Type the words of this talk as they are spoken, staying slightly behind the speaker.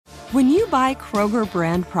When you buy Kroger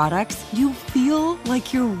brand products, you feel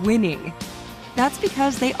like you're winning. That's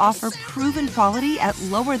because they offer proven quality at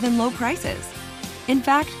lower than low prices. In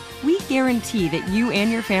fact, we guarantee that you and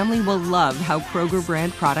your family will love how Kroger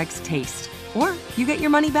brand products taste, or you get your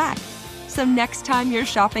money back. So next time you're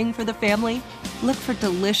shopping for the family, look for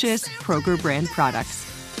delicious Kroger brand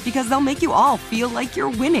products, because they'll make you all feel like you're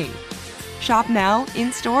winning. Shop now,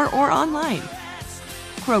 in-store, or online.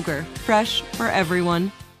 Kroger, fresh for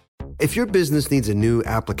everyone. If your business needs a new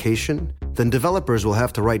application, then developers will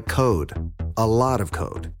have to write code. A lot of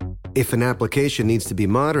code. If an application needs to be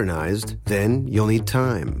modernized, then you'll need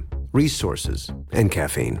time, resources, and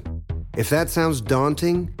caffeine. If that sounds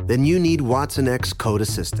daunting, then you need Watson X Code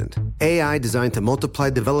Assistant. AI designed to multiply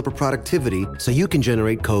developer productivity so you can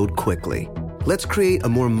generate code quickly. Let's create a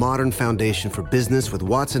more modern foundation for business with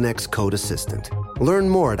Watson X Code Assistant. Learn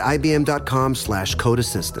more at ibm.com/code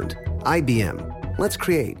assistant. IBM. Let's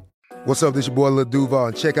create. What's up, this your boy Lil Duval,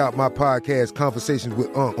 and check out my podcast, Conversations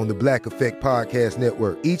with Unc, on the Black Effect Podcast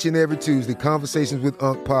Network. Each and every Tuesday, Conversations with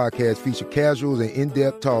Unc podcast feature casuals and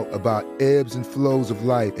in-depth talk about ebbs and flows of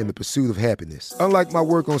life and the pursuit of happiness. Unlike my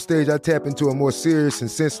work on stage, I tap into a more serious and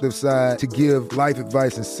sensitive side to give life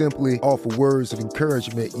advice and simply offer words of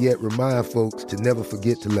encouragement, yet remind folks to never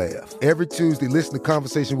forget to laugh. Every Tuesday, listen to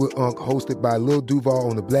Conversations with Unc, hosted by Lil Duval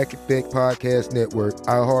on the Black Effect Podcast Network,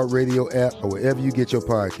 iHeartRadio app, or wherever you get your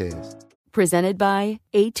podcasts. Presented by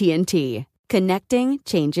AT&T. Connecting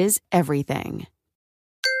changes everything.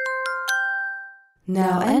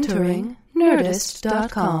 Now entering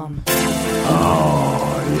Nerdist.com.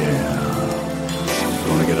 Oh, yeah.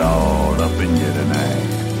 Gonna get all up in you tonight.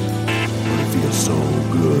 But it feels so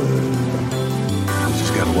good. I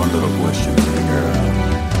just got one little question for you,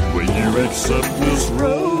 girl. Will you accept this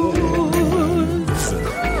rose?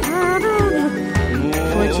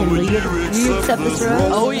 Fortune, will you accept this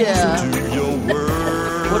rose? Oh, yeah.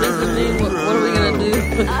 What does it mean? What are we going to do?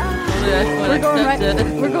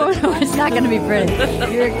 We're going, it's not going to be pretty.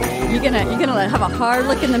 You're gonna have a hard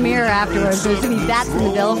look in the mirror afterwards. There's going to be bats in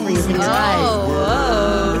the belfries in your eyes.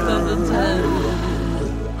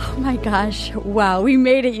 Oh, my gosh. Wow, we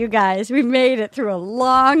made it, you guys. We made it through a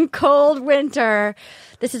long, cold winter.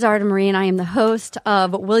 This is Arda Marie, and I am the host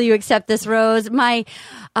of Will You Accept This Rose? My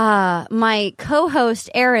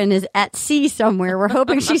co-host, Erin, is at sea somewhere. We're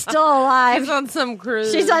hoping she's still alive. She's on some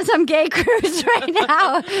cruise. She's on some gay cruise right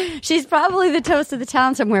now. She's probably the toast of the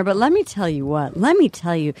town somewhere. But let me tell you what.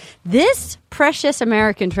 This precious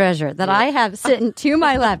American treasure that I have sitting to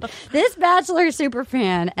my left, this Bachelor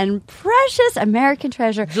superfan and precious American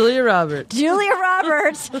treasure, Julia Roberts.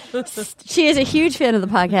 She is a huge fan of the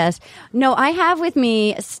podcast. No, I have with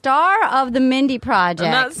me star of the Mindy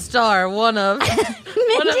Project. Not star, one of.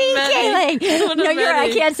 Mindy Kaling. No, you're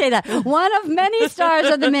right. I can't say that. One of many stars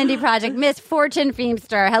of the Mindy Project, Miss Fortune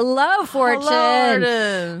Feimster. Hello, Fortune. Hello,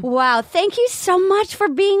 Arden. Wow. Thank you so much for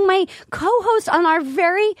being my co-host on our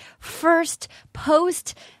very first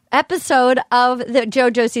post episode of the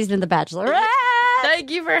JoJo season of The Bachelorette.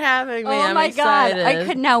 Thank you for having me. Oh, my God. I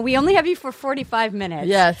could now. We only have you for 45 minutes.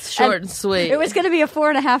 Yes, short and sweet. It was going to be a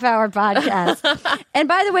 4.5-hour podcast. And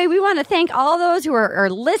by the way, we want to thank all those who are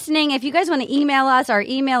listening. If you guys want to email us, our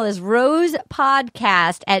email is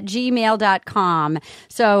rosepodcast@gmail.com.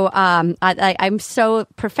 So I'm so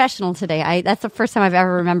professional today. That's the first time I've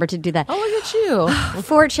ever remembered to do that. Oh, look at you.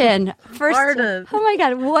 Fortune. Arden. Oh, my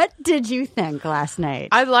God. What did you think last night?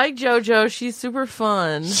 I like JoJo. She's super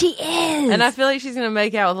fun. She is. And I feel like she's going to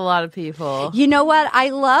make out with a lot of people. You know what? I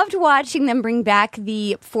loved watching them bring back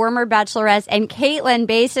the former Bachelorettes, and Caitlyn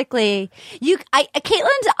basically,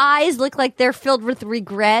 Caitlyn's eyes look like they're filled with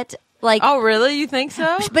regret. Like, oh, really? You think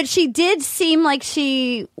so? But she did seem like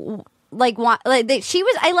she she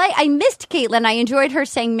was. I missed Caitlyn. I enjoyed her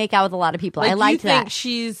saying "make out with a lot of people." I liked that. You think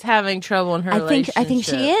she's having trouble in her relationship? I think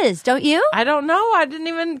she is. Don't you? I don't know. I didn't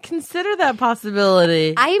even consider that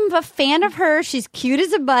possibility. I'm a fan of her. She's cute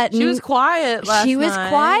as a button. She was quiet last night. She was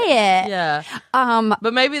quiet. Yeah.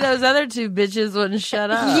 But maybe those other two bitches wouldn't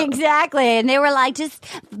shut up. Exactly. And they were like, just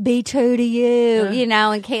be true to you, you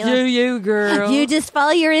know. And Caitlyn, do you, girl? You just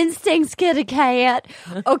follow your instincts, kitty cat.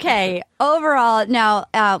 Okay. Overall, now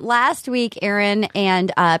last week, Erin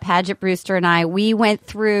and Paget Brewster and I, we went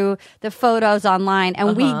through the photos online,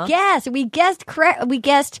 and we guessed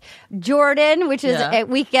Jordan, which is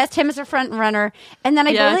we guessed him as a front runner, and then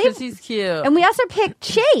I believe because he's cute, and we also picked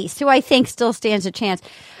Chase, who I think still stands a chance.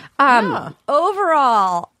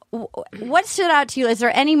 Overall, what stood out to you? Is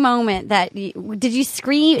there any moment that did you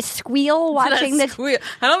squeal watching the? Squeal?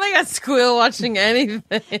 I don't think I squeal watching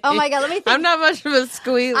anything. Oh my God, let me think. I'm not much of a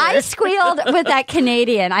squealer. I squealed with that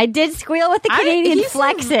Canadian. I did squeal with the Canadian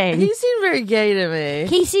flexing. He seemed very gay to me.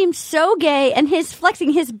 He seemed so gay, and his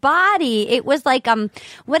flexing, his body, it was like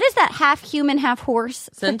what is that half human, half horse?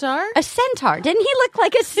 Centaur? A centaur. Didn't he look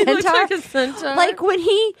like a centaur? He looked like a centaur. Like when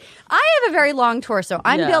I have a very long torso.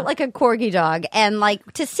 I'm built like a corgi dog, and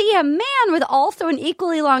like to see a man with also an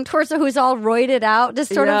equally long torso who's all roided out,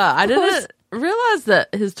 just sort of. I didn't realize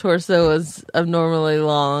that his torso was abnormally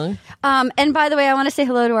long. And by the way, I want to say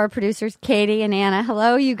hello to our producers, Katie and Anna.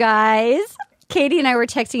 Hello, you guys. Katie and I were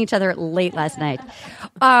texting each other late last night.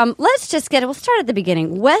 We'll start at the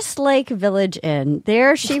beginning. Westlake Village Inn.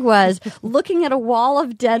 There she was, looking at a wall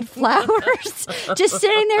of dead flowers, just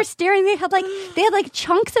sitting there staring. They had like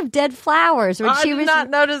chunks of dead flowers. I did not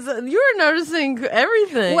notice. You were noticing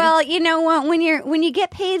everything. Well, you know what? When you get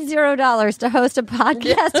paid $0 to host a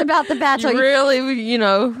podcast about The Bachelor, you really,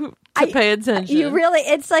 to pay attention.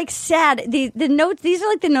 It's like sad. The notes, these are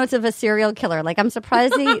like the notes of a serial killer. Like, I'm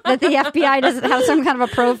surprised that the FBI doesn't have some kind of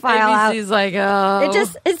a profile out. ABC's like,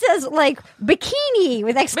 oh. It says like bikini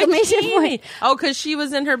with exclamation point. Oh, because she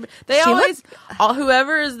was in her,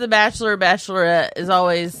 whoever is the bachelor or bachelorette is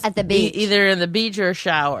always at the beach. Either in the beach or a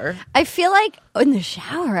shower. I feel like in the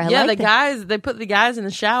shower. Guys, they put the guys in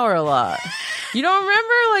the shower a lot. You don't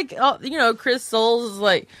remember, Chris Soules is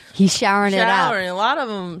like, he's showering it out. A lot of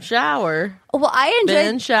them shower. Well,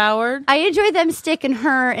 Ben showered. I enjoyed them sticking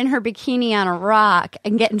her in her bikini on a rock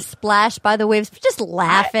and getting splashed by the waves, just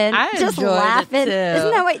laughing. I just enjoyed laughing. it too.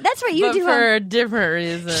 Isn't that that's what you do? For a different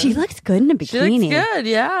reason. She looks good in a bikini. She looks good,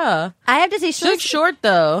 yeah. I have to say, she looks short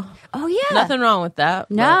though. Oh yeah, nothing wrong with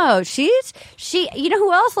that. No, she. You know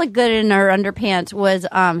who else looked good in her underpants was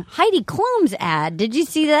Heidi Klum's ad. Did you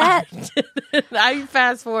see that? I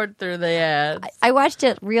fast forward through the ads. I watched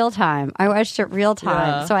it real time.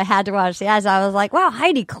 Yeah. So I had to watch the ads. I was like, wow,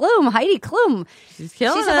 Heidi Klum. She's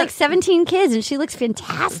killing it. She's had like 17 kids, and she looks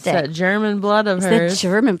fantastic. It's that German blood of hers.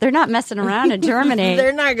 They're not messing around in Germany.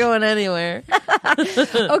 They're not going anywhere.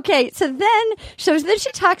 Okay, so then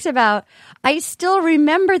she talks about, I still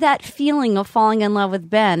remember that feeling of falling in love with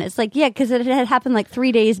Ben. It's like, yeah, because it had happened like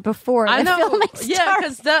 3 days before the filming started. Yeah,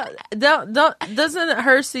 because doesn't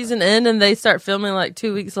her season end and they start filming like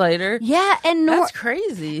 2 weeks later? Yeah, and that's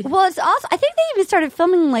crazy. Well, it's also, I think they even started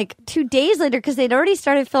filming like 2 days later because they'd already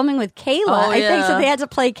started filming with Kayla. Oh, I think so. They had to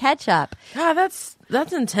play catch up. God, that's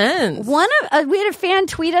intense. We had a fan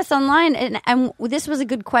tweet us online, and this was a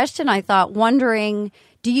good question. I thought, wondering,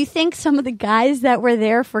 do you think some of the guys that were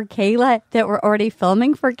there for Kayla, that were already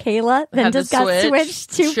filming for Kayla, then just got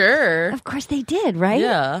switched to? Sure, of course they did, right?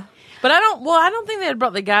 Yeah. But I don't think they had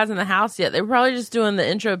brought the guys in the house yet. They were probably just doing the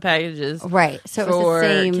intro packages, right? So it was the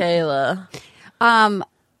same Kayla.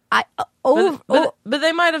 But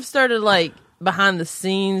they might have started like behind the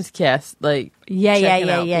scenes cast, like checking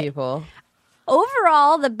out people.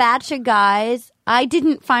 Overall, the batch of guys, I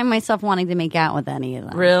didn't find myself wanting to make out with any of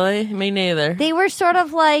them. Really? Me neither. They were sort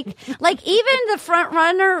of like even the front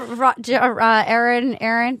runner,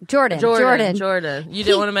 Jordan. You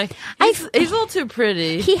didn't want to make. He's a little too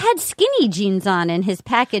pretty. He had skinny jeans on in his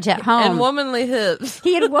package at home and womanly hips.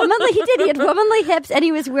 He had womanly hips, and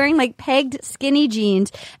he was wearing like pegged skinny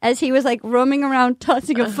jeans as he was like roaming around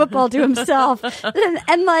tossing a football to himself,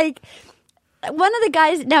 and like. One of the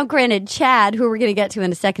guys, now granted, Chad, who we're going to get to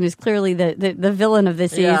in a second, is clearly the villain of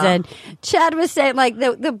this season. Yeah. Chad was saying, like,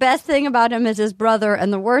 the best thing about him is his brother,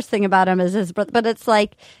 and the worst thing about him is his brother. But it's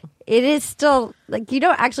like, it is still, like, you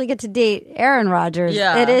don't actually get to date Aaron Rodgers.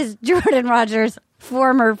 Yeah. It is Jordan Rodgers,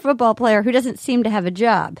 former football player who doesn't seem to have a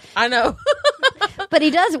job. I know. But he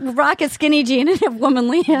does rock a skinny jean and have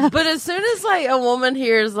womanly hips. But as soon as like a woman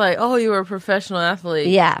hears like, oh, you were a professional athlete,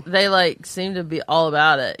 they like seem to be all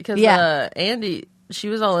about it. Because Andy, she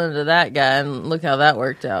was all into that guy, and look how that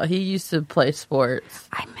worked out. He used to play sports.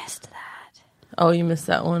 I missed that. Oh, you missed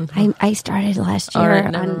that one. I started last year. All right,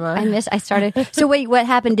 never mind. I started. So wait, what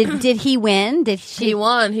happened? Did he win? He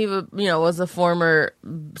won. He was a former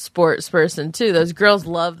sports person too. Those girls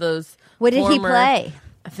love those. What did he play?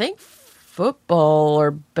 I think football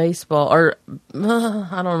or baseball, or I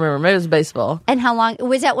don't remember. Maybe it was baseball. And how long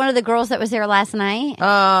was that? One of the girls that was there last night?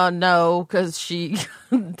 No, because she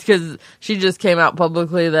just came out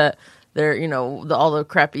publicly that their, all the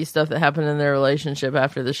crappy stuff that happened in their relationship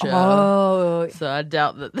after the show. Oh. So I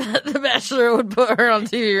doubt that The Bachelor would put her on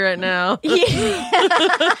TV right now.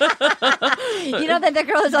 That the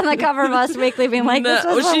girl is on the cover of Us Weekly being like, this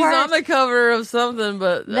was the she's worst. on the cover of something,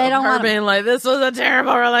 but they don't her being like, this was a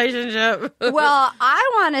terrible relationship. Well,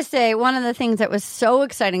 I want to say one of the things that was so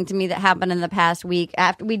exciting to me that happened in the past week,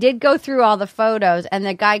 after we did go through all the photos, and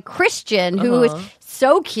the guy Christian, who was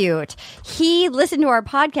so cute, he listened to our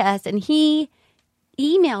podcast and he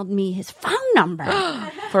emailed me his phone number.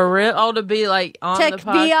 For real? Oh, to be like on the podcast?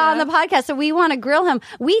 To be on the podcast. So we want to grill him.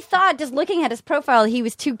 We thought, just looking at his profile, he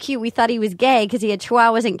was too cute. We thought he was gay because he had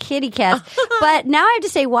chihuahuas and kitty cats. But now I have to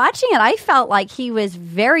say, watching it, I felt like he was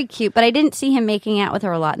very cute, but I didn't see him making out with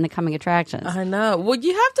her a lot in the coming attractions. I know. Well,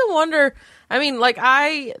 you have to wonder. I mean, like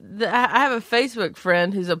I have a Facebook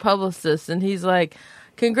friend who's a publicist, and he's like,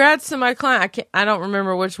 congrats to my client. I don't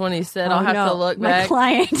remember which one he said. I'll have to look back.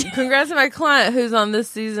 Client. Congrats to my client who's on this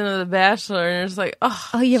season of The Bachelor. And it's like,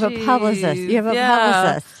 you have a publicist. You have a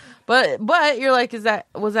publicist. But you're like,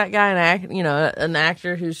 was that guy an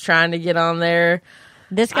actor who's trying to get on there?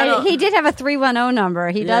 This guy, he did have a 310 number.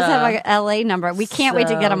 He does have a LA number. We can't wait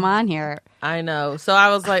to get him on here. I know. So I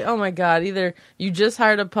was like, oh my God, either you just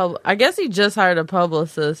hired I guess he just hired a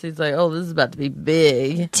publicist. He's like, oh, this is about to be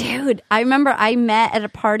big. Dude, I remember I met at a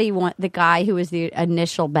party the guy who was the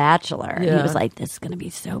initial Bachelor. Yeah. And he was like, this is going to be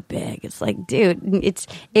so big. It's like, dude, it's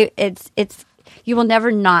you will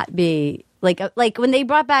never not be like when they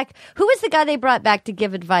brought back, who was the guy they brought back to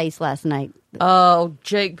give advice last night? Oh,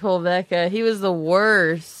 Jake Pulvecka. He was the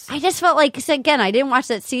worst. I just felt like, so again, I didn't watch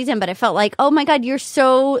that season, but I felt like, oh my God, you're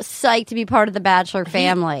so psyched to be part of the Bachelor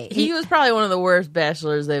family. He was probably one of the worst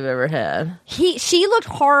bachelors they've ever had. She looked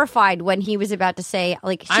horrified when he was about to say,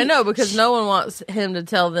 like, I know, because no one wants him to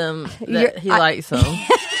tell them that he likes them.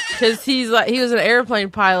 Because he was an airplane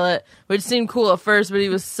pilot, which seemed cool at first, but he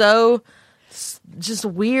was so just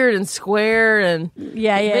weird and square, and but he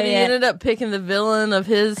ended up picking the villain of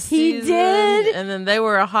his season. He did, and then they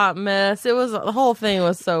were a hot mess. The whole thing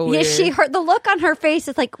was so weird. Yeah, the look on her face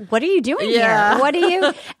is like, what are you doing here? What are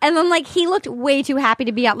you? And then like he looked way too happy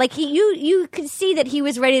to be out. Like you could see that he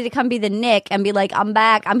was ready to come be the Nick and be like, I'm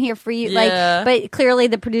back, I'm here for you. Yeah. Like, but clearly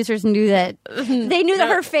the producers knew that they knew that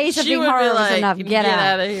her face of being horrible was enough. Get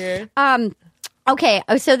out of here. Okay,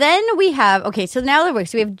 so then we have, so now the week,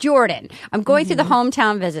 so we have Jordan. I'm going through the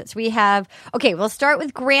hometown visits. We have, we'll start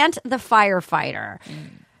with Grant the firefighter.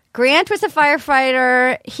 Grant was a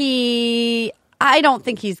firefighter. I don't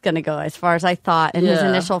think he's going to go as far as I thought in his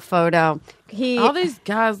initial photo. All these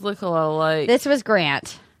guys look a lot alike. This was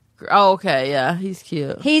Grant. Oh, okay, yeah, he's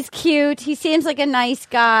cute. He seems like a nice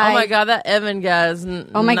guy. Oh my God, that Evan guy is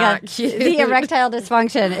not cute. The erectile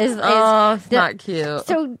dysfunction is not cute.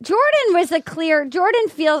 So Jordan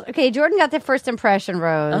got the first impression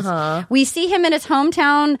rose. We see him in his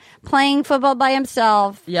hometown playing football by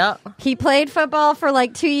himself. Yep. He played football for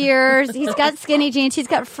like 2 years. He's got skinny jeans. He's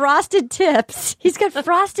got frosted tips.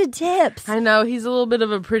 I know, he's a little bit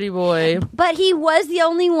of a pretty boy. But he was the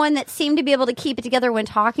only one that seemed to be able to keep it together when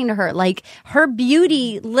talking to her. Like, her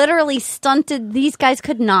beauty literally stunted. These guys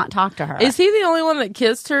could not talk to her. Is he the only one that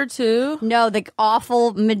kissed her too? No, the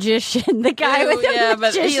awful magician, the guy with the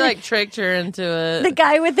magician. But he like tricked her into it. The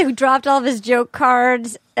guy who dropped all of his joke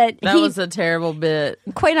cards. That was a terrible bit.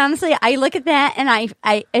 Quite honestly, I look at that and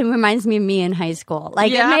it reminds me of me in high school.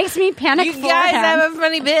 Like, it makes me panic for him. You guys have a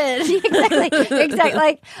funny bit.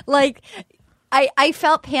 Exactly. Like I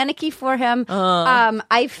felt panicky for him. So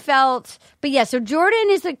Jordan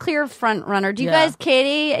is a clear front runner. Do you guys,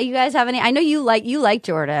 Katie, you guys have any? I know you like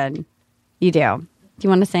Jordan. You do. Do you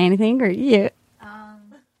want to say anything, or you?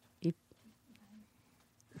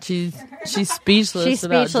 She's speechless. She's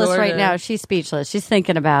speechless right now. She's speechless. She's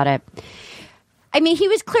thinking about it. I mean, he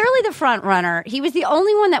was clearly the front runner. He was the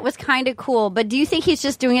only one that was kind of cool. But do you think he's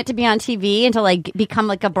just doing it to be on TV and to like become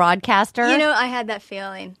like a broadcaster? I had that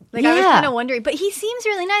feeling. Like, I was kind of wondering. But he seems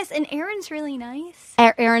really nice, and Aaron's really nice.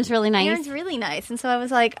 Aaron's really nice. Aaron's really nice, and so I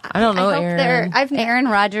was like, I don't know Aaron. Aaron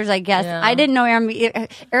Rodgers, I guess. Yeah. I didn't know Aaron.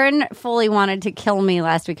 Aaron fully wanted to kill me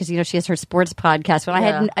last week because she has her sports podcast. But I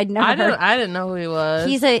didn't know who he was.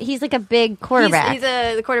 He's like a big quarterback. He's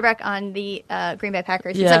the quarterback on the Green Bay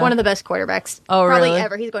Packers. He's like one of the best quarterbacks. Oh, probably really?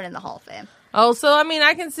 Ever. He's going in the Hall of Fame. Oh, so I mean,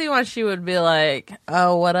 I can see why she would be like,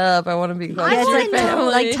 "Oh, what up? I want to be close to my family."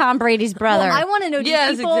 Like Tom Brady's brother. Well, I want to know.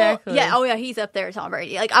 Exactly. Yeah. Oh, yeah. He's up there, Tom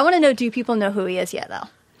Brady. Like, I want to know. Do people know who he is yet, though?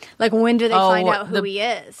 Like, when do they find out who he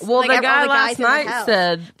is? Well, like, the guy last night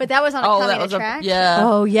said, but that was on a coming attraction.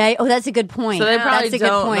 Oh, yeah. Oh, that's a good point. So they probably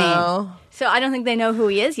don't know. So I don't think they know who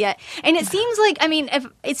he is yet. And it seems like,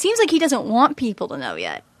 he doesn't want people to know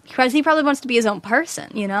yet. Because he probably wants to be his own person,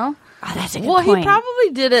 you know? Oh, that's a good point. He probably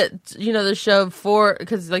did it, the show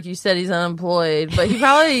because, like you said, he's unemployed. But he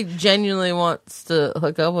probably genuinely wants to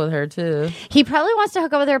hook up with her, too. He probably wants to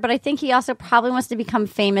hook up with her, but I think he also probably wants to become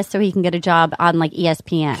famous so he can get a job on, like,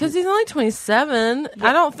 ESPN. Because he's only 27. Yeah.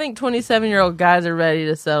 I don't think 27-year-old guys are ready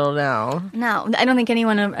to settle down. No, I don't think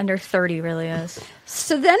anyone under 30 really is.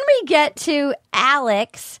 So then we get to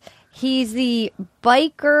Alex. He's the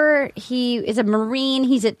biker. He is a Marine.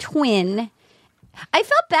 He's a twin. I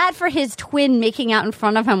felt bad for his twin making out in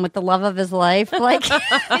front of him with the love of his life. Like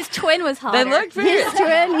his twin was hotter. They looked very his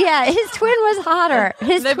twin was hotter.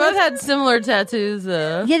 They both had similar tattoos.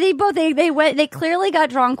 Yeah, they clearly got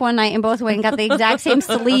drunk one night and both went and got the exact same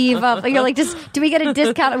sleeve of. You're like, do we get a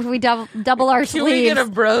discount if we double our sleeves? Can we get a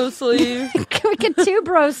bro sleeve? Can we get 2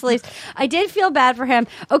 bro sleeves? I did feel bad for him.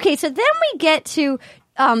 Okay, so then we get to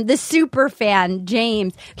the super fan,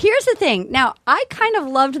 James. Here's the thing. Now, I kind of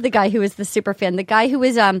loved the guy who was the super fan, the guy who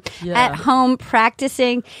was at home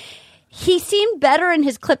practicing. He seemed better in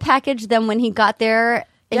his clip package than when he got there.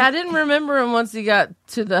 Yeah, I didn't remember him once he got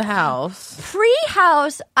to the house.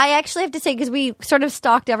 Pre-house, I actually have to say, because we sort of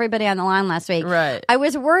stalked everybody on the line last week. Right. I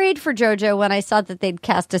was worried for JoJo when I saw that they'd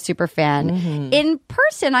cast a super fan. Mm-hmm. In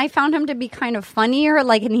person, I found him to be kind of funnier,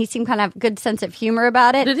 and he seemed kind of have a good sense of humor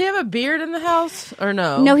about it. Did he have a beard in the house, or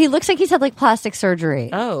no? No, he looks like he's had, like, plastic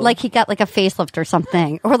surgery. Oh. Like he got, like, a facelift or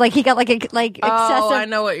something. Or, like, he got, excessive... Oh, I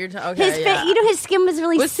know what you're talking about. Okay, his skin was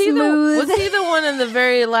really smooth. Was he the one in the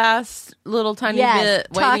very last little tiny bit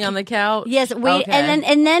waiting on the couch? Yes, wait, okay.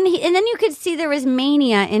 and then you could see there was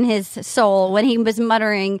mania in his soul when he was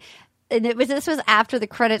muttering. And this was after the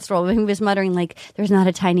credits roll when he was muttering like, "There's not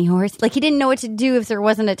a tiny horse." Like he didn't know what to do if there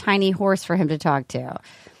wasn't a tiny horse for him to talk to.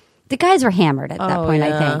 The guys were hammered at that point.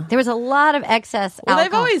 Yeah. I think there was a lot of excess. Well,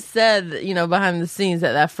 alcohol. they've always said, behind the scenes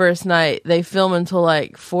that first night they film until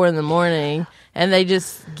like 4 a.m. and they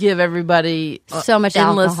just give everybody so much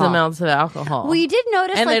endless alcohol. amounts of alcohol. Well, you did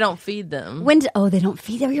notice, and they don't feed them. They don't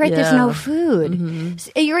feed them. You're right. There's no food.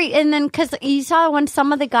 Mm-hmm. You're right. And then because you saw when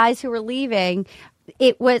some of the guys who were leaving.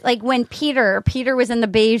 It was like when Peter was in the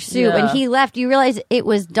beige suit when he left, you realize it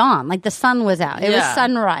was dawn, like the sun was out. It was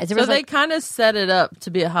sunrise. So they kind of set it up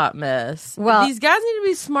to be a hot mess. Well, these guys need to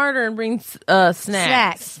be smarter and bring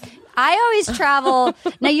snacks. I always travel.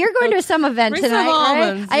 Now you're going to some event bring tonight, some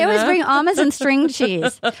almonds, right? I always bring almonds and string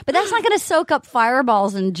cheese, but that's not going to soak up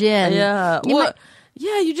fireballs and gin. Yeah.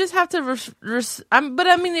 Yeah, you just have to. But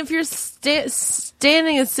I mean, if you're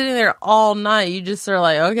standing and sitting there all night, you just are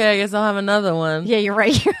like, okay, I guess I'll have another one. Yeah, you're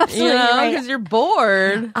right. You're absolutely right. Because you're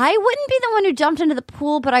bored. I wouldn't be the one who jumped into the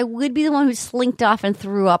pool, but I would be the one who slinked off and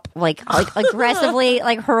threw up, like aggressively,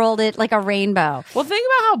 like hurled it like a rainbow. Well, think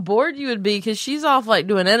about how bored you would be because she's off like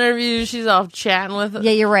doing interviews. She's off chatting with.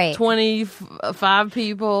 Yeah, you're right. 25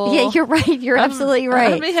 people. Yeah, you're right. You're absolutely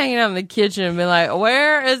right. I'd be hanging out in the kitchen and be like,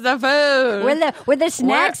 "Where is the food? Where the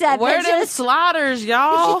snacks at? Where are the slaughters,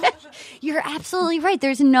 y'all?" You're absolutely right.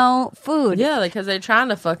 There's no food. Yeah, because they're trying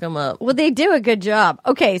to fuck them up. Well, they do a good job.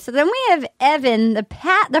 Okay, so then we have Evan,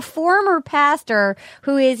 the former pastor,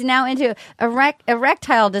 who is now into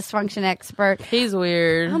erectile dysfunction expert. He's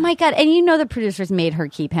weird. Oh my god! And the producers made her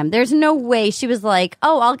keep him. There's no way she was like,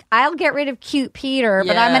 "Oh, I'll get rid of cute Peter,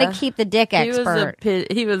 but I'm going to keep the dick expert."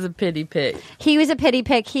 He was a pity pick. He was a pity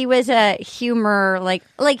pick. He was a humor like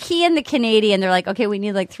he and the Canadian. They're like, okay, we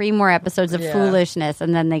need like 3 more episodes of foolishness,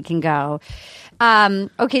 and then they can go.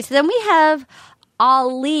 Okay, so then we have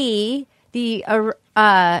Ali, the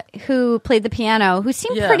who played the piano, who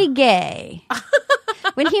seemed pretty gay.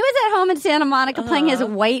 When he was at home in Santa Monica playing his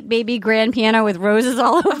white baby grand piano with roses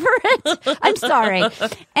all over it. I'm sorry.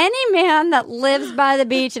 Any man that lives by the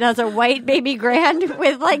beach and has a white baby grand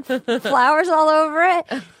with like flowers all over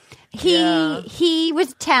it, he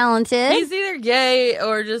was talented. He's either gay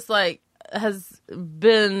or just like has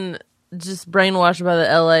been just brainwashed by the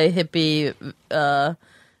LA hippie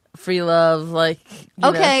free love, like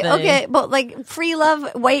okay, but like free love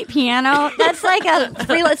white piano, that's like a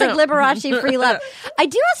free. It's like Liberace free love. I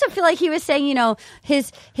do also feel like he was saying,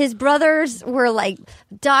 his brothers were like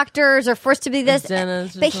doctors or forced to be this,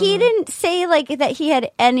 but he didn't say like that he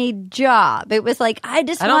had any job. It was like I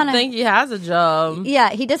don't think he has a job. Yeah,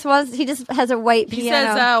 he just has a white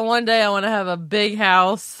piano. He says one day I want to have a big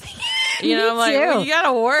house. I'm like, well, you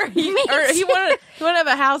gotta work. He wanted to have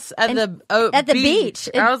a house at the beach.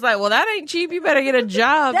 And I was like, well, that ain't cheap. You better get a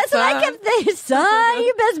job. That's son. what I kept saying. Son,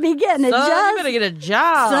 you best be getting a job. You better get a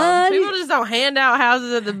job. Son, people just don't hand out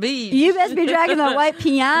houses at the beach. You best be dragging that white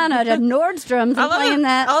piano to Nordstrom's and playing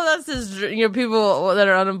that. All that's is people that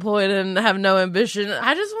are unemployed and have no ambition.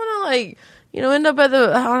 I just want to end up on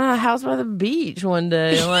a house by the beach one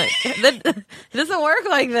day. Like that doesn't work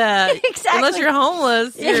like that. Exactly. Unless you're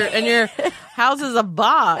homeless and your house is a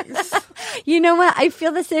box. You know what? I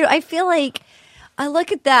feel the same. I feel like I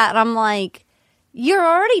look at that and I'm like, you're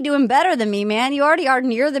already doing better than me, man. You already are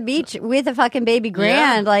near the beach with a fucking baby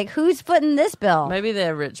grand. Like, who's footing this bill? Maybe they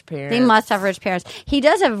have rich parents. They must have rich parents. He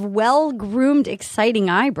does have well-groomed, exciting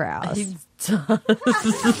eyebrows. He does.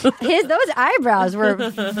 Those eyebrows were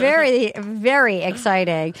very, very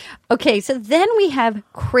exciting. Okay, so then we have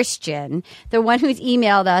Christian, the one who's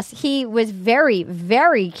emailed us. He was very,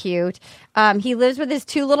 very cute. He lives with his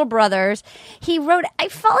 2 little brothers. He wrote, I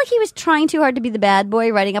felt like he was trying too hard to be the bad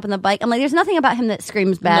boy riding up on the bike. I'm like, there's nothing about him that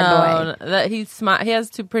screams bad boy. No, he has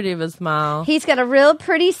too pretty of a smile. He's got a real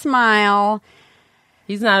pretty smile.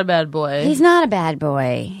 He's not a bad boy. He's not a bad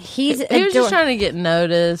boy. He was just trying to get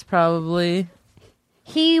noticed, probably.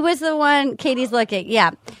 He was the one. Katie's looking.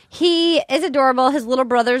 Yeah, he is adorable. His little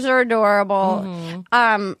brothers are adorable.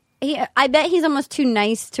 Mm-hmm. I bet he's almost too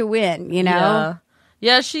nice to win. You know.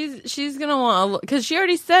 Yeah, she's gonna want because she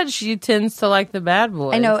already said she tends to like the bad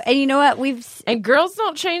boys. I know, and you know what? And girls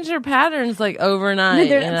don't change their patterns like overnight.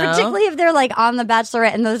 Particularly if they're like on The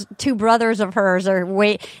Bachelorette, and those 2 brothers of hers are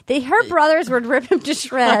her brothers would rip him to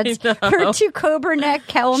shreds. Her 2 cobra neck,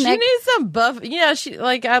 cowl neck. She needs some buff. Yeah,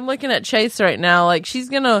 I'm looking at Chase right now. Like she's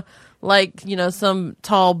gonna some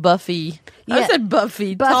tall Buffy. Yeah. I said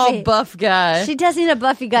Buffy, tall buff guy. She does need a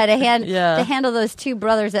Buffy guy to handle those 2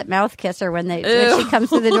 brothers that mouth kiss her when she comes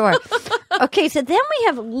through the door. Okay, so then we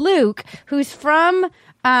have Luke, who's from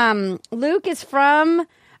Luke is from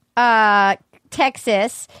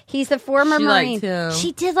Texas. He's the former Marine.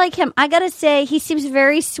 She did like him. I gotta say, he seems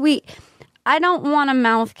very sweet. I don't want to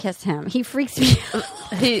mouth kiss him. He freaks me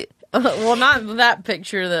out. Well, not that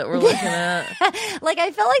picture that we're looking at. Like, I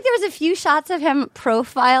felt like there was a few shots of him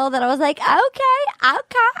profile that I was like, okay.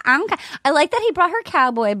 I like that he brought her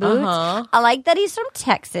cowboy boots. Uh-huh. I like that he's from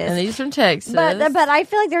Texas. And he's from Texas. But I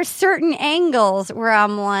feel like there's certain angles where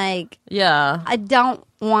I'm like, I don't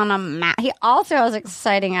want to he also has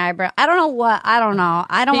exciting eyebrow. I don't know.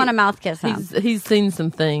 I don't want to mouth kiss him. He's seen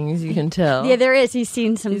some things, you can tell. Yeah, there is. He's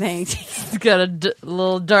seen some things. He's got a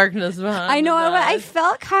little darkness behind. I know. I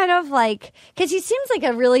felt kind of like, because he seems like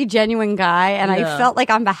a really genuine guy, and I felt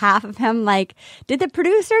like on behalf of him, like, did the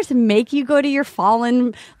producers make you go to your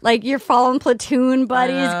fallen platoon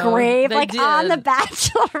buddy's grave, like did. On The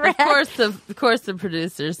Bachelorette? Of course, the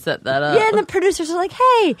producers set that up. Yeah, and the producers are like,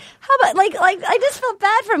 hey, how about like I just felt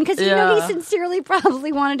bad for him because he sincerely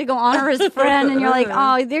probably wanted to go honor his friend, and you're like,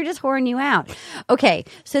 oh, they're just whoring you out. Okay,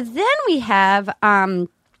 so then we have so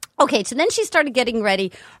then she started getting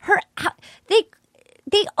ready.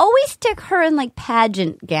 They always stick her in like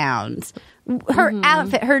pageant gowns. Her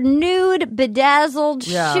outfit, her nude bedazzled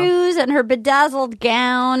shoes, and her bedazzled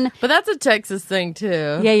gown. But that's a Texas thing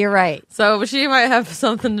too. Yeah, you're right. So she might have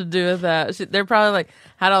something to do with that. They're probably like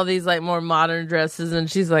had all these like more modern dresses,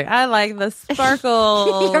 and she's like, I like the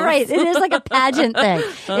sparkle. You're right. It is like a pageant thing.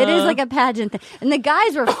 It is like a pageant thing. And the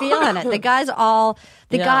guys were feeling it. The guys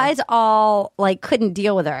all like couldn't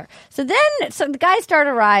deal with her. So the guys start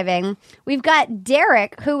arriving. We've got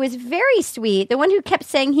Derek, who is very sweet, the one who kept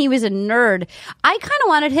saying he was a nerd. I kind of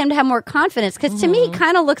wanted him to have more confidence because to me, he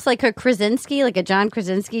kind of looks like a Krasinski, like a John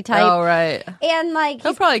Krasinski type. Oh, right. And like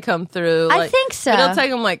he'll probably come through. I think so. It'll take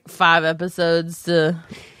him like 5 episodes to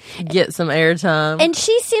get some airtime. And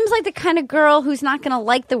she seems like the kind of girl who's not going to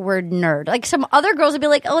like the word nerd. Like some other girls would be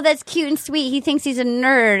like, oh, that's cute and sweet. He thinks he's a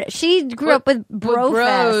nerd. She grew up with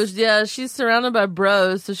bros. Yeah, she's surrounded by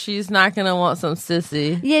bros, so she's not going to want some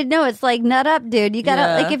sissy. Yeah, no, it's like, nut up, dude. You got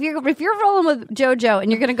to, like, if you're rolling with JoJo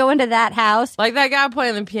and you're going to go into that house. Like that guy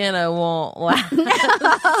playing the piano won't laugh.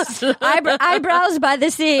 Eyebrows by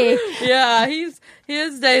the sea. Yeah,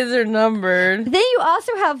 his days are numbered. Then you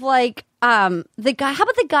also have like, the guy, how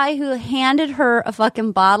about the guy who handed her a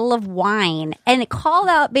fucking bottle of wine and called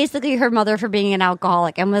out basically her mother for being an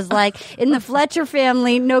alcoholic and was like, in the Fletcher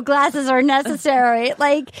family, no glasses are necessary.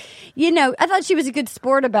 Like, I thought she was a good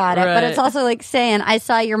sport about it, but it's also like saying, I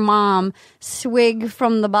saw your mom swig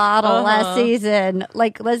from the bottle last season.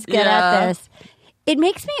 Like, let's get at this. It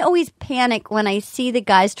makes me always panic when I see the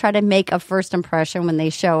guys try to make a first impression when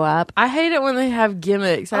they show up. I hate it when they have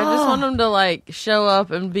gimmicks. I just want them to like show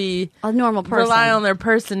up and be a normal person. Rely on their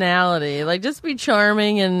personality. Like just be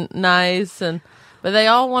charming and nice but they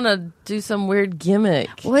all want to do some weird gimmick.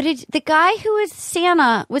 The guy who was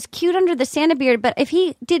Santa was cute under the Santa beard, but if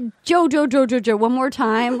he did Joe one more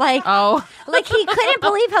time, like he couldn't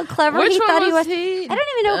believe how clever he thought he was. I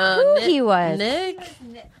don't even know who he was.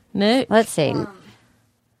 Nick. Let's see.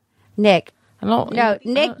 Nick. I don't. No,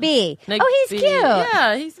 Nick B. Nick he's B. cute.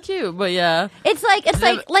 Yeah, he's cute, but yeah. It's like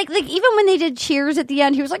even when they did Cheers at the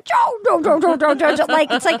end, he was like, Joe.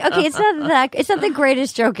 Like, it's like, okay, it's not the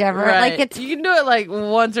greatest joke ever. Right. Like, you can do it like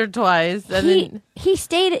once or twice. And he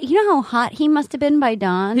stayed, you know how hot he must have been by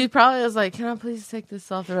dawn? He probably was like, can I please take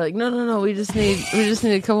this off? They're like, no, we just need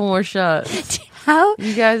a couple more shots. How?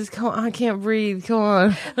 You guys, come on, I can't breathe. Come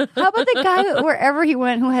on. How about the guy wherever he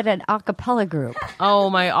went who had an a cappella group? Oh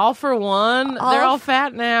my! All for One. They're all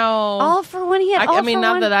fat now. All for One. He had. I mean,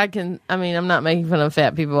 not that I can. I mean, I'm not making fun of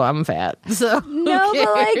fat people. I'm fat. So no,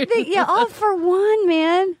 but like, All for One,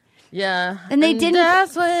 man. Yeah, and they didn't.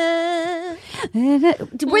 That's when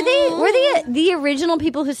were they the original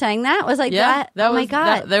people who sang that? Was like that? Oh my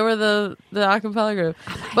god, they were the acapella group.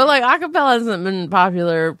 But like acapella hasn't been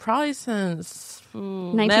popular probably since.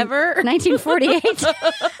 Never 1948.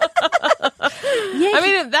 I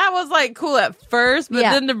mean, that was like cool at first, but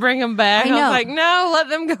then to bring them back, I was like, no, let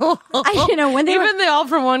them go home. When the All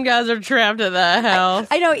for One guys are trapped at that house.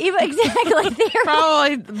 I know, even exactly. They're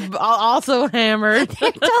probably also hammered.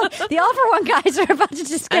 The All for One guys are about to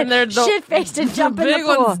just get shit faced and jump in the pool. The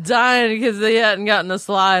big one's dying because they hadn't gotten a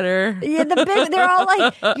slider. Yeah, they're all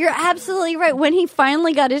like, you're absolutely right. When he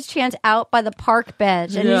finally got his chance out by the park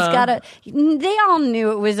bench, and he's got they all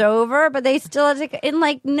knew it was over, but they still had to. And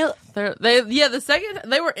like, no, the second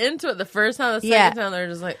they were into it the first time. The second time they were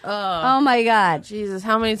just like, oh my god, Jesus,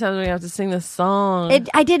 how many times do we have to sing this song?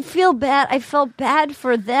 I did feel bad. I felt bad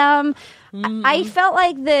for them. I felt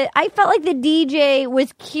like the DJ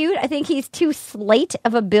was cute. I think he's too slight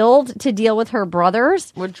of a build to deal with her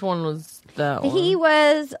brothers. Which one was that one? He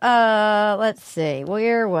was. Let's see.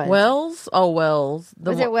 Where was Wells? Oh, Wells.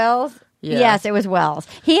 Was it Wells? Yeah. Yes, it was Wells.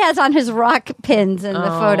 He has on his rock pins in the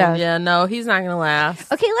photos. Yeah, no, he's not going to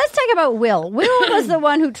last. Okay, let's talk about Will. Will was the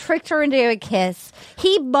one who tricked her into a kiss.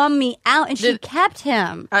 He bummed me out, and she kept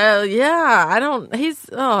him. Yeah, I don't.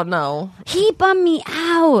 No. He bummed me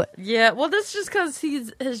out. Yeah, well, that's just because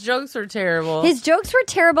his jokes are terrible. His jokes were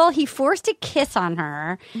terrible. He forced a kiss on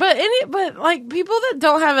her. But like people that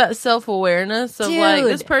don't have that self-awareness of like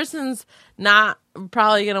this person's not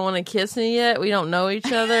probably gonna want to kiss me yet. We don't know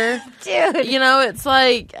each other, dude. You know, it's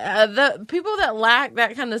like the people that lack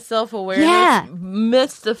that kind of self-awareness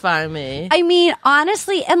mystify me. I mean,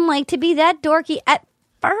 honestly, and like to be that dorky. At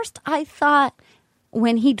first, I thought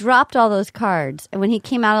when he dropped all those cards and when he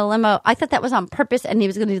came out of limo, I thought that was on purpose and he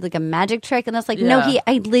was going to do like a magic trick. And I was like, no,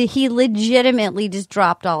 he legitimately just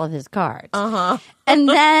dropped all of his cards. And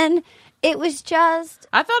then. It was just.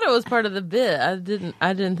 I thought it was part of the bit. I didn't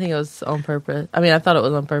think it was on purpose. I mean, I thought it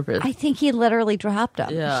was on purpose. I think he literally dropped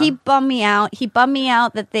them. Yeah. He bummed me out. He bummed me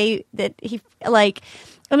out that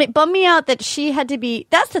bummed me out that she had to be.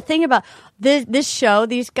 That's the thing about this show.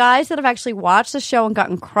 These guys that have actually watched the show and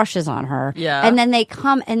gotten crushes on her. Yeah. And then they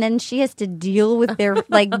come and then she has to deal with their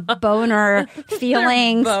like boner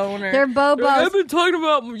feelings. Their bobos. I've been talking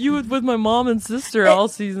about you with my mom and sister all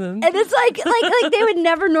season. And it's like they would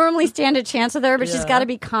never normally stand a chance with her, but she's got to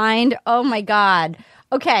be kind. Oh my God.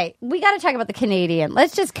 Okay, we got to talk about the Canadian.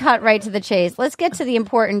 Let's just cut right to the chase. Let's get to the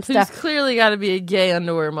important stuff. He's clearly got to be a gay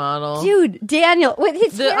underwear model. Dude, Daniel.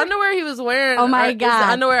 With the underwear he was wearing. Oh, my God. Is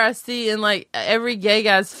the underwear I see in, like, every gay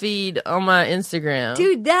guy's feed on my Instagram.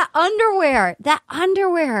 Dude, that underwear.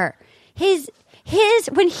 His,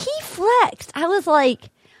 when he flexed, I was like,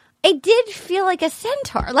 it did feel like a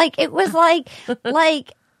centaur. Like, it was like,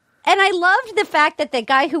 and I loved the fact that the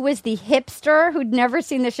guy who was the hipster who'd never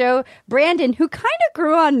seen the show, Brandon, who kind of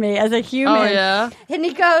grew on me as a human. Oh, yeah? And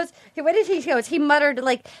he goes, what did he go? He muttered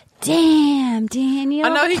like, damn, Daniel.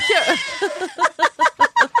 I know he kept...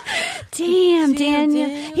 Damn, Daniel.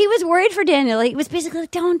 He was worried for Daniel. He was basically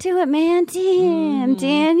like, don't do it, man. Damn,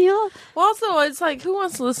 Daniel. Well, also, it's like, who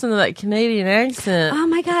wants to listen to that Canadian accent? Oh,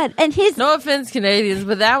 my God. And his... No offense, Canadians,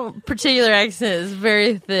 but that particular accent is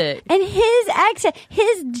very thick. And his accent,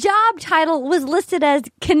 his job title was listed as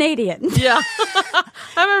Canadian. Yeah.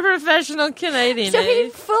 I'm a professional Canadian. So he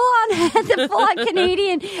had the full-on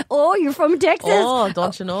Canadian. Oh, you're from Texas? Oh,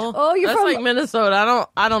 don't you know? Oh, you're That's from... like Minnesota.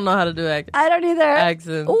 I don't know how to do accents. I don't either.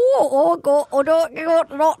 Accents.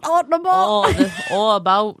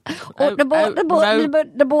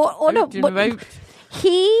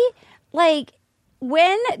 He, like,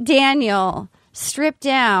 when Daniel stripped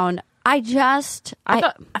down, I thought he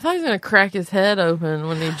was going to crack his head open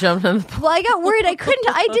when he jumped in the pool. Well, I got worried. I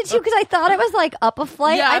did too, because I thought it was like up a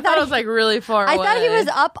flight. Yeah, I thought it was like really far away. I thought he was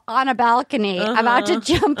up on a balcony about to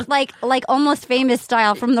jump like Almost Famous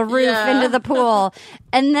style from the roof into the pool.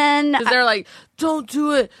 And then... Because they're like, don't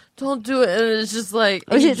do it. don't do it. And it's just like,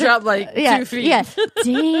 he dropped like 2 feet. Yeah.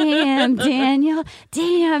 Damn, Daniel.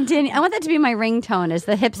 Damn, Daniel. I want that to be my ringtone as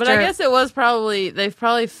the hipster. But I guess they've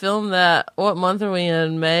probably filmed that. What month are we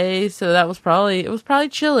in? May. So it was probably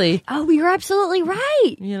chilly. Oh, you're absolutely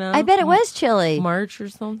right. You know, I bet it was chilly. March or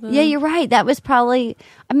something. Yeah, you're right. That was probably,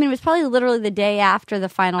 it was probably literally the day after the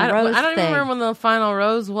final rose I don't even remember when the final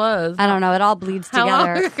rose was. I don't know. It all bleeds together.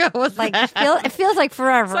 How long ago was that? It feels like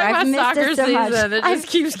forever. It's like I've missed soccer it so season. much. It just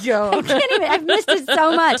keeps going. I can't even. I've missed it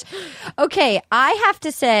so much. Okay, I have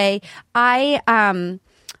to say, wait a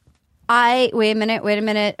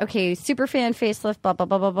minute. Okay, superfan facelift, blah, blah,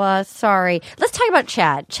 blah, blah, blah. Sorry. Let's talk about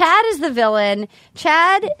Chad. Chad is the villain.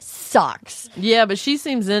 Chad sucks. Yeah, but she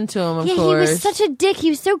seems into him, of course. Yeah, he was such a dick. He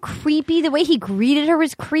was so creepy. The way he greeted her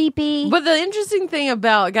was creepy. But the interesting thing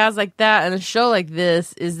about guys like that and a show like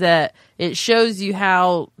this is that it shows you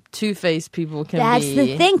how two-faced people can be. That's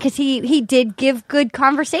the thing, because he did give good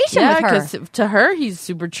conversation with her. Yeah, because to her, he's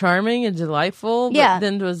super charming and delightful. But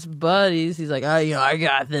then to his buddies, he's like, I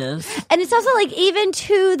got this. And it's also like, even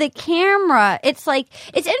to the camera, it's like,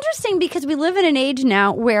 it's interesting because we live in an age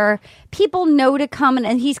now where people know to come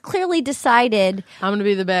and he's clearly decided, I'm going to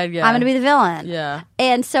be the bad guy. I'm going to be the villain. Yeah.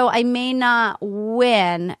 And so I may not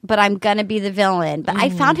win, but I'm going to be the villain. But I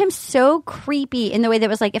found him so creepy in the way that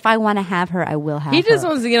was like, if I want to have her, I will have her. He just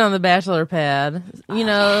wants to get on the Bachelor pad, you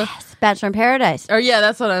know. Yes. Bachelor in Paradise. Or yeah,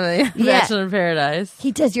 that's what I mean. Yeah. Bachelor in Paradise.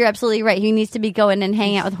 He does. You're absolutely right. He needs to be going and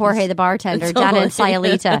hanging out with Jorge the bartender down in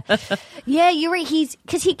Sayulita. Yeah, you're right.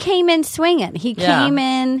 Because he came in swinging. He came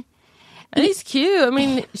in. And he's cute. I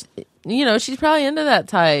mean, you know, she's probably into that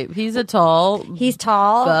type. He's tall,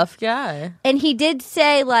 buff guy. And he did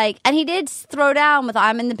say, and he did throw down with,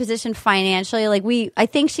 I'm in the position financially. I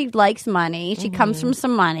think she likes money. She comes from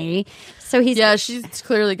some money. So she's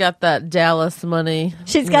clearly got that Dallas money.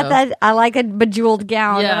 She's got that, I like a bejeweled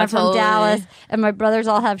gown. Yeah, I'm from Dallas. And my brothers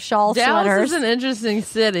all have shawl Dallas sweaters. Dallas is an interesting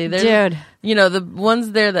city. Dude. You know, the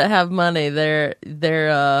ones there that have money, they're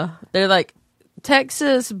like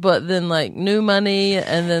Texas, but then like new money,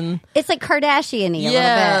 and then it's like Kardashian-y a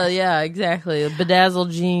little bit. Yeah, exactly. Bedazzled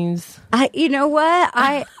jeans. You know what?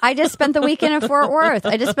 I just spent the weekend in Fort Worth.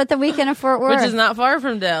 Which is not far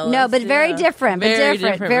from Dallas. No, but very different.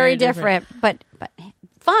 Very different. But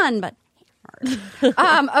fun, but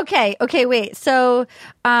okay, wait. So,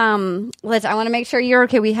 Liz, I want to make sure you're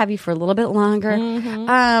okay. We have you for a little bit longer.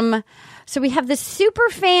 Mm-hmm. So we have the super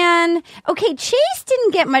fan. Okay, Chase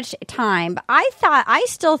didn't get much time, but I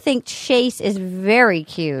still think Chase is very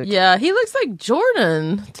cute. Yeah, he looks like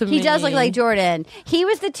Jordan to me. He does look like Jordan. He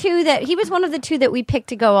was one of the two that we picked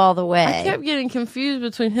to go all the way. I kept getting confused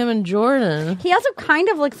between him and Jordan. He also kind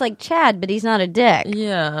of looks like Chad, but he's not a dick.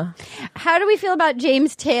 Yeah. How do we feel about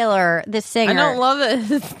James Taylor, the singer? I don't love that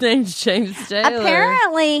his name's James Taylor.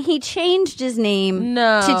 Apparently, he changed his name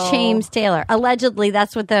to James Taylor. Allegedly,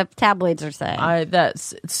 that's what the tabloids are saying.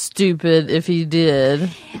 That's stupid if he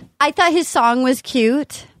did. I thought his song was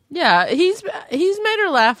cute. Yeah, he's made her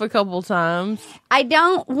laugh a couple times. I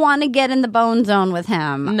don't want to get in the bone zone with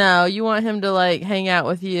him. No, you want him to like hang out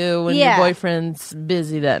with you when your boyfriend's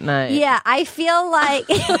busy that night. Yeah, I feel like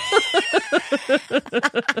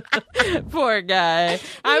poor guy.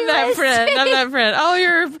 I'm that friend. Oh,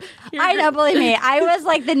 you're I know, believe me. I was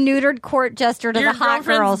like the neutered court jester to the hot girls.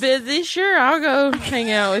 Your girlfriend's busy? Sure, I'll go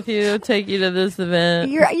hang out with you, take you to this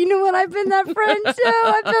event. You know what? I've been that friend too.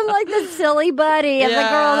 I've been like the silly buddy and the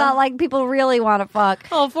girl that like people really want to fuck.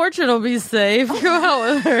 Oh, Fortune will be safe. Go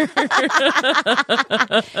out with her.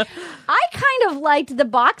 I kind of liked the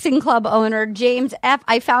boxing club owner, James F.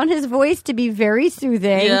 I found his voice to be very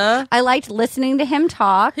soothing. Yeah. I liked listening to him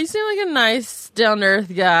talk. He seemed like a nice,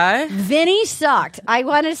 down-to-earth guy. Vinny sucked. I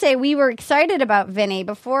want to say we were excited about Vinny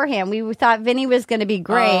beforehand. We thought Vinny was going to be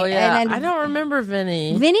great. Oh, yeah. And then I don't remember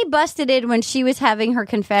Vinny. Vinny busted in when she was having her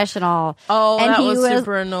confessional. Oh, and that was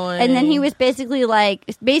super annoying. And then he was basically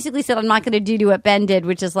said, I'm not going to do what Ben did,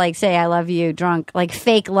 which is like say I love you drunk, like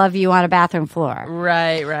fake love you on a bathroom floor.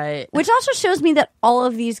 Right. Which also shows me that all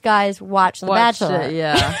of these guys watch The Bachelor. It,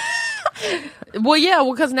 yeah.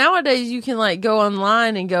 Well, because nowadays you can like go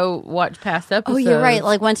online and go watch past episodes. Oh, you're right.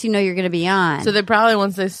 Like once you know you're going to be on. So they probably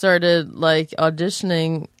once they started like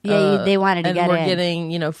auditioning, they wanted to get in. And we're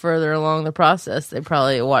getting further along the process. They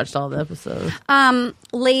probably watched all the episodes.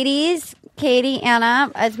 Ladies, Katie,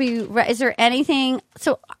 Anna, is there anything?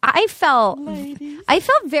 So I felt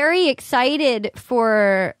very excited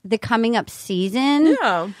for the coming up season.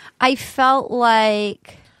 Yeah, I felt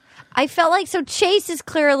like so Chase is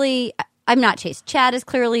clearly. I'm not Chase. Chad is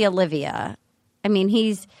clearly Olivia. I mean,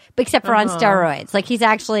 he's except for on steroids. Like he's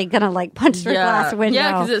actually gonna like punch through a glass window.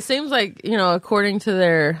 Yeah, because it seems like according to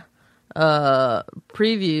their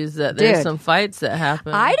previews that there's some fights that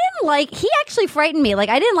happen. I didn't like. He actually frightened me. Like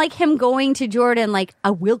I didn't like him going to Jordan. Like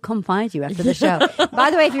I will come find you after the show.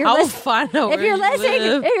 By the way, if you're listening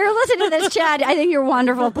to this, Chad, I think you're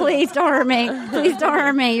wonderful. Please don't hurt me. Please don't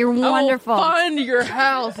hurt me. You're wonderful. I will find your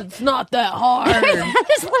house. It's not that hard. That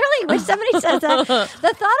is literally when somebody says that.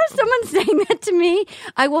 The thought of someone saying that to me,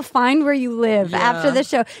 I will find where you live after the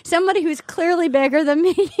show. Somebody who's clearly bigger than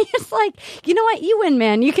me is like, you know what? You win,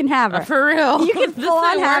 man. You can have her. For real. You can full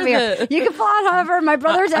on have her. You can full on have her. My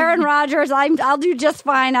brother's Aaron Rodgers. I'll do just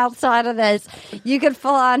fine outside of this. You can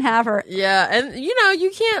full on have her. Yeah, and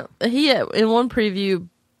you can't. He in one preview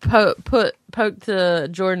poked to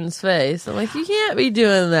Jordan's face. I'm like, you can't be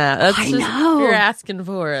doing that. That's you're asking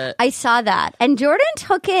for it. I saw that, and Jordan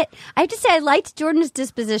took it. I have to say, I liked Jordan's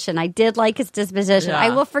disposition. I did like his disposition. I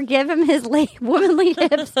will forgive him his womanly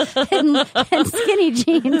hips and skinny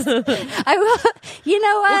jeans. I will. You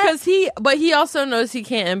know what? Because he also knows he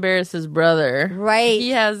can't embarrass his brother. Right. He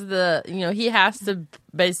has he has to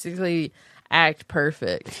basically act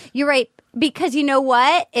perfect. You're right. Because you know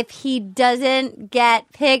what? If he doesn't get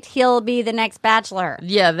picked, he'll be the next Bachelor.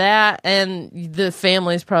 Yeah, that, and the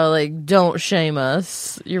family's probably like, don't shame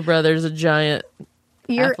us. Your brother's a giant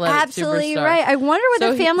You're absolutely superstar. Right. I wonder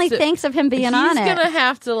what the family thinks of him being on it. He's going to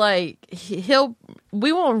have to,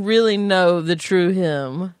 we won't really know the true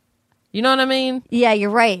him. You know what I mean? Yeah, you're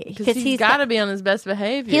right. Because he's got to be on his best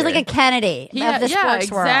behavior. He's like a Kennedy of the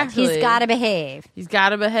sports world. He's got to behave. He's got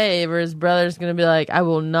to behave, or his brother's going to be like, I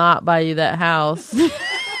will not buy you that house.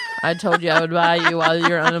 I told you I would buy you while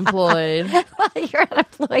you're unemployed. While you're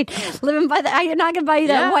unemployed. Living by I'm not going to buy you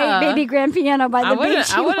that white baby grand piano by the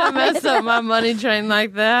beach. I wouldn't mess up my money train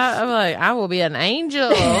like that. I'm like, I will be an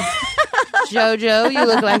angel. JoJo, you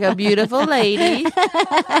look like a beautiful lady.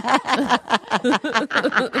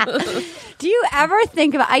 Do you ever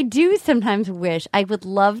think about, I do sometimes wish I would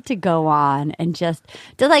love to go on and just,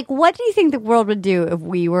 what do you think the world would do if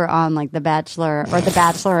we were on like The Bachelor or The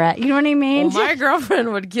Bachelorette? You know what I mean? Well, my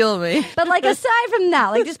girlfriend would kill me. But aside from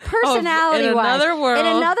that, just personality-wise. In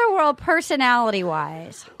another world,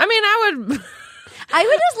 personality-wise. I mean, I would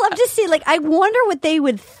just love to see, I wonder what they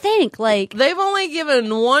would think. They've only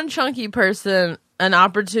given one chunky person an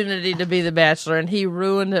opportunity to be the Bachelor, and he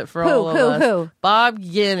ruined it for all of us. Who? Bob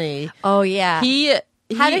Guinea. Oh, yeah.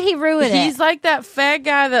 How did he ruin it? He's like that fat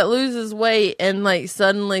guy that loses weight and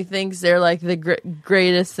suddenly thinks they're the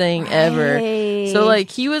greatest thing ever. So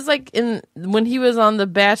he was when he was on The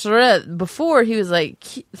Bachelorette before, he was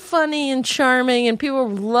funny and charming, and people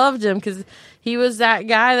loved him because he was that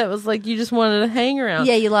guy that was you just wanted to hang around.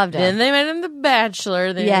 Yeah, you loved him. Then they made him The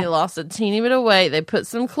Bachelor. Then he lost a teeny bit of weight. They put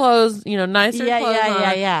some clothes, nicer clothes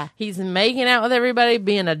on. Yeah. He's making out with everybody,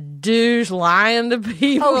 being a douche, lying to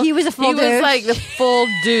people. Oh, he was a full douche? He was the full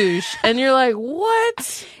douche. And you're like,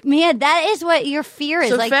 what? Man, that is what your fear is.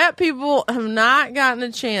 So fat people have not gotten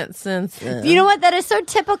a chance since then. You know what? That is so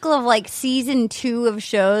typical of season 2 of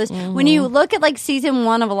shows. Mm-hmm. When you look at season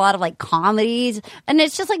 1 of a lot of comedies, and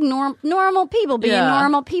it's just normal people being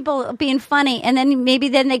normal people being funny, and then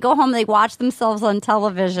they go home, they watch themselves on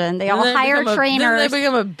television, they all hire trainers, then they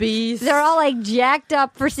become a beast. They're all jacked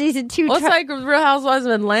up for season 2. Well, it's like Real Housewives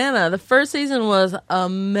of Atlanta. The first season was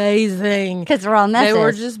amazing because they're all messes. They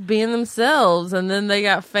were just being themselves, and then they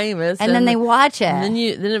got famous, and then they watch it, and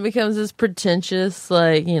then it becomes this pretentious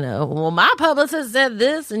well, my publicist said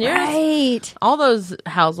this, and yours, right? All those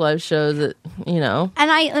housewives shows that And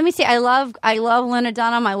let me see, I love Lena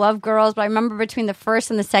Dunham, I love Girls, but I remember between the first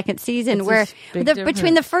and the second season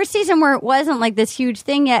between the first season where it wasn't this huge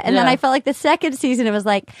thing yet, and then I felt the second season it was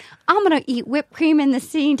I'm gonna eat whipped cream in the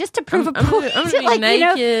scene just to prove a point. I'm gonna be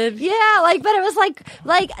naked. But it was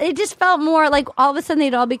it just felt more all of a sudden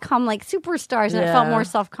they'd all become superstars, and it felt more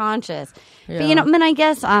self-conscious. Yeah. But I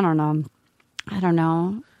guess I don't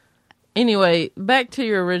know. Anyway, back to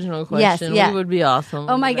your original question. Yes, we would be awesome.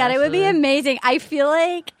 Oh my God, it would be amazing. I feel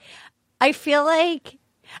like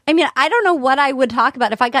I don't know what I would talk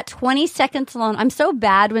about if I got 20 seconds alone. I'm so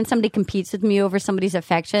bad when somebody competes with me over somebody's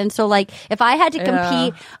affection. So, if I had to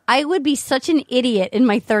compete, I would be such an idiot in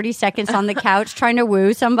my 30 seconds on the couch trying to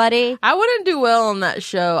woo somebody. I wouldn't do well on that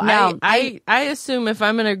show. No, I assume if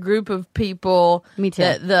I'm in a group of people, me too,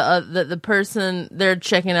 that the person, they're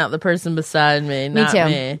checking out the person beside me, not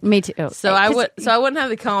me. Me too. So I wouldn't have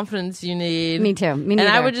the confidence you need. Me too. Me neither.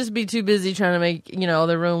 And I would just be too busy trying to make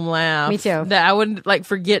the room laugh. Me too. That I wouldn't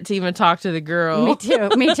forget to even talk to the girl. Me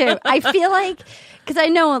too. I feel because I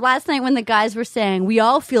know last night when the guys were saying we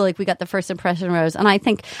all feel like we got the first impression rose, and I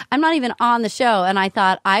think I'm not even on the show, and I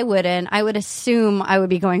thought I would assume I would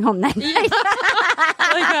be going home that night.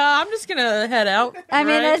 I'm just gonna head out. I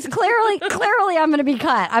mean, it's clearly I'm gonna be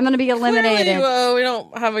cut. I'm gonna be eliminated. Clearly, we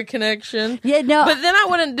don't have a connection. Yeah, no. But then I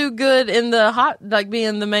wouldn't do good in the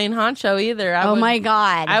being the main honcho either. My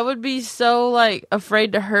God. I would be so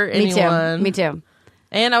afraid to hurt anyone. Me too.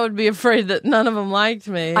 And I would be afraid that none of them liked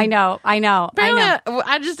me. I know. Apparently,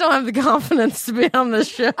 I just don't have the confidence to be on this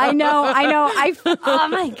show. I know. Oh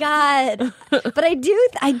my God. But I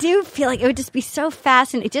do feel like it would just be so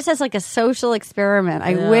fascinating. It just has like a social experiment.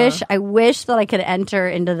 I wish that I could enter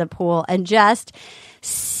into the pool and just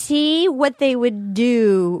see what they would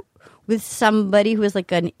do with somebody who is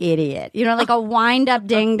like an idiot, like a wind up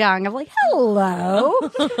ding dong of like, hello,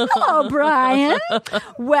 Brian.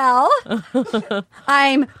 Well,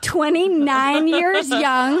 I'm 29 years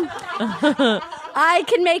young. I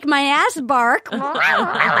can make my ass bark.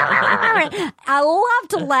 I love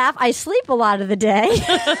to laugh. I sleep a lot of the day.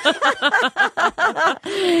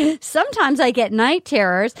 Sometimes I get night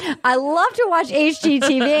terrors. I love to watch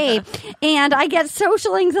HGTV, and I get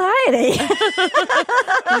social anxiety.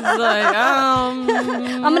 I'm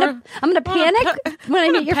gonna panic when I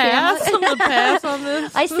meet your family. I'm gonna pass on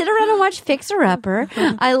this. I sit around and watch Fixer Upper.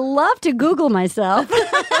 I love to Google myself.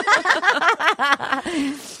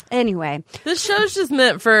 Anyway, this show's just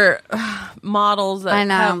meant for models that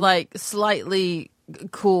have slightly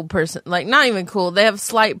cool not even cool. They have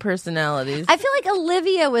slight personalities. I feel like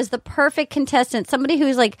Olivia was the perfect contestant. Somebody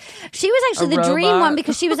who's she was actually the dream one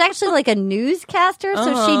because she was actually like a newscaster,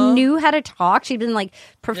 so she knew how to talk. She'd been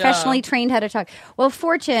professionally trained how to talk. Well,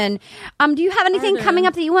 Fortune, do you have anything coming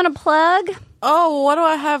up that you want to plug? Oh, what do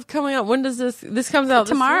I have coming up? When does this comes out?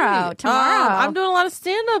 Tomorrow. I'm doing a lot of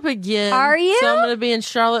stand-up again. Are you? So I'm going to be in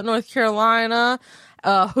Charlotte, North Carolina,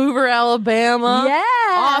 Hoover, Alabama,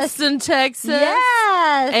 Austin, Texas,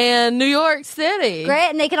 and New York City.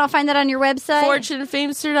 Great, and they can all find that on your website?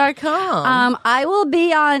 FortuneFeemster.com. I will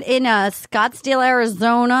be in Scottsdale,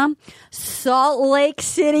 Arizona, Salt Lake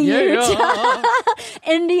City, Utah,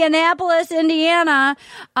 Indianapolis, Indiana,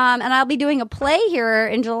 and I'll be doing a play here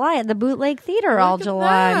in July at the Bootleg Theater all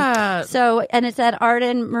July. That. So, and it's at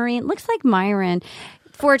Arden Marine. Looks like Myron.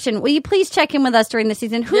 Fortune, will you please check in with us during the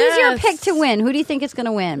season? Who's your pick to win? Who do you think is going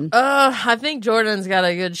to win? I think Jordan's got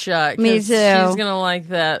a good shot. Me too. She's going to like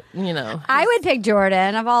that, I would pick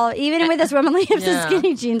Jordan. Even with his womanly hips and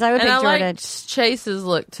skinny jeans, I would pick Jordan. And I like Chase's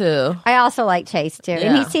look, too. I also like Chase, too. Yeah.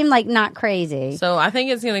 And he seemed not crazy. So I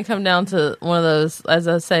think it's going to come down to one of those, as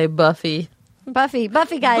I say, Buffy guys.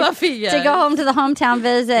 To go home to the hometown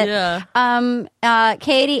visit. Yeah.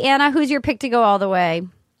 Katie, Anna, who's your pick to go all the way?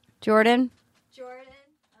 Jordan?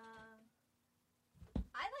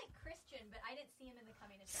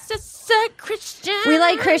 Christian. We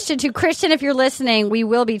like Christian too. Christian, if you're listening, we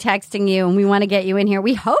will be texting you and we want to get you in here.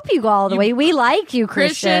 We hope you go all the way. We like you,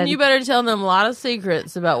 Christian. You better tell them a lot of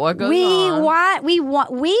secrets about what goes on. We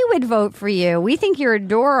would vote for you. We think you're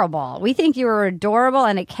adorable. We think you are adorable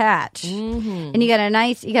and a catch. Mm-hmm. And you got a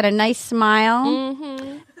nice smile.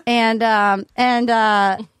 Mm-hmm.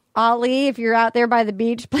 And Ollie, if you're out there by the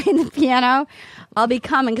beach playing the piano, I'll be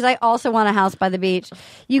coming because I also want a house by the beach.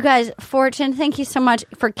 You guys, Fortune, thank you so much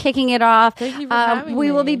for kicking it off. Thank you for having me.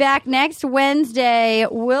 We will be back next Wednesday.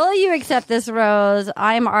 Will you accept this rose?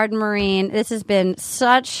 I'm Arden Marine. This has been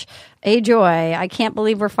such a joy. I can't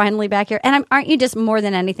believe we're finally back here. And aren't you just more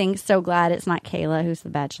than anything so glad it's not Kayla who's the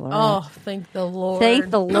bachelorette? Oh, thank the Lord. Thank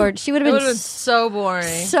the Lord. She would have been so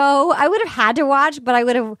boring. So I would have had to watch, but I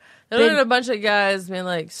would have... There would have been a bunch of guys being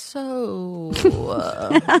like, so,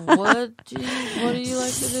 what do you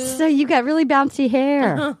like to do? So you got really bouncy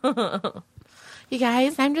hair. You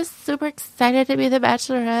guys, I'm just super excited to be the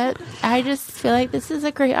Bachelorette. I just feel like this is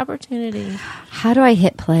a great opportunity. How do I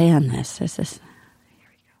hit play on this? Here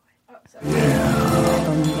we go.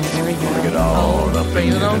 Yeah. There we go. Bring it all up in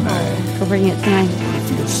here tonight. Go bring it tonight.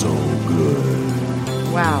 It feels so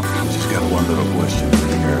good. Wow. Just got one little question for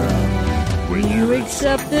you, girl. Will you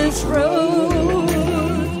accept this rose?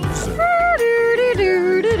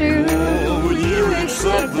 Will you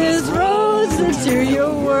accept this rose into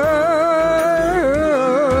your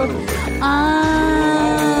world?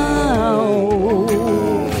 Oh.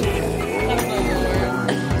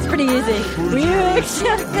 It's pretty easy. Will you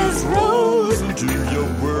accept this rose into your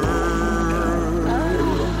world?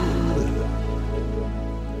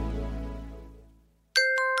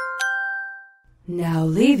 Now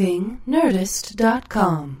leaving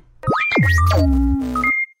Nerdist.com.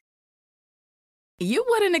 You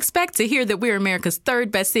wouldn't expect to hear that we're America's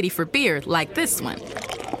third best city for beer like this one.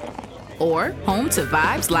 Or home to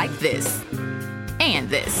vibes like this. And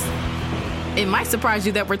this. It might surprise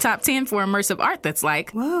you that we're top 10 for immersive art that's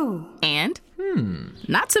like... Whoa. And...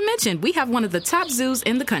 Not to mention, we have one of the top zoos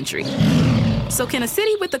in the country. So can a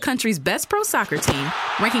city with the country's best pro soccer team,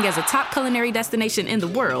 ranking as a top culinary destination in the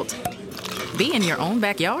world, be in your own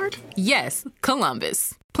backyard? Yes,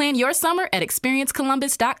 Columbus. Plan your summer at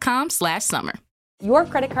experiencecolumbus.com/summer. Your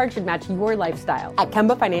credit card should match your lifestyle. At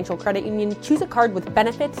Kemba Financial Credit Union, choose a card with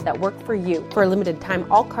benefits that work for you. For a limited time,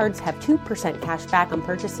 all cards have 2% cash back on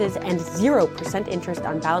purchases and 0% interest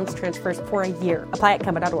on balance transfers for a year. Apply at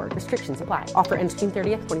Kemba.org. Restrictions apply. Offer ends June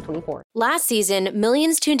 30th, 2024. Last season,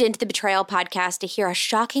 millions tuned into the Betrayal podcast to hear a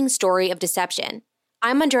shocking story of deception.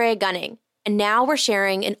 I'm Andrea Gunning, and now we're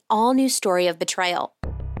sharing an all-new story of betrayal.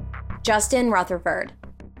 Justin Rutherford.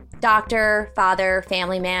 Doctor, father,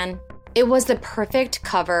 family man. It was the perfect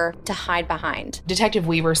cover to hide behind. Detective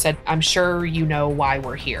Weaver said, "I'm sure you know why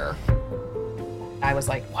we're here." I was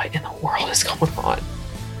like, what in the world is going on?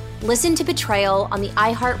 Listen to Betrayal on the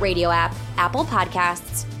iHeartRadio app, Apple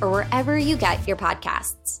Podcasts, or wherever you get your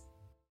podcasts.